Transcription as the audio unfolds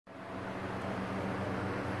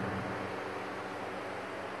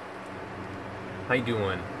how you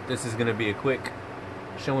doing? This is gonna be a quick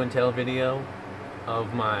show and tell video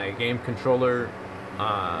of my game controller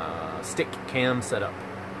stick cam setup.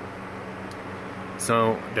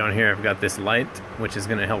 So down here I've got this light which is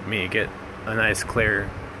gonna help me get a nice clear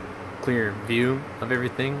view of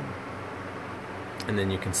everything, and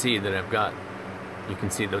then you can see that you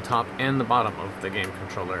can see the top and the bottom of the game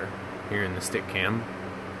controller here in the stick cam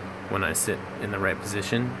when I sit in the right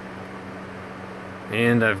position.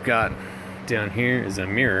 And I've got down here is a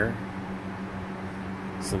mirror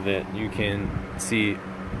so that you can see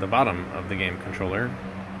the bottom of the game controller,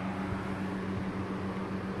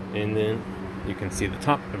 and then you can see the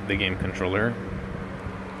top of the game controller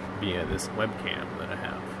via this webcam that I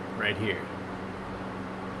have right here.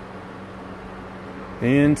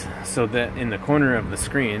 And so that in the corner of the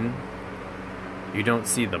screen you don't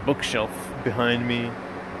see the bookshelf behind me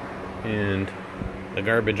and the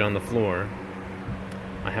garbage on the floor.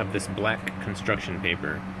 I have this black construction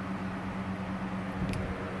paper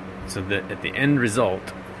so that at the end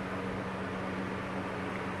result,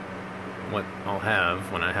 what I'll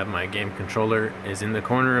have when I have my game controller is in the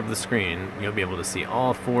corner of the screen. You'll be able to see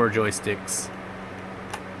all 4 joysticks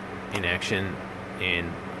in action,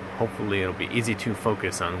 and hopefully it'll be easy to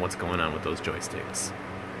focus on what's going on with those joysticks.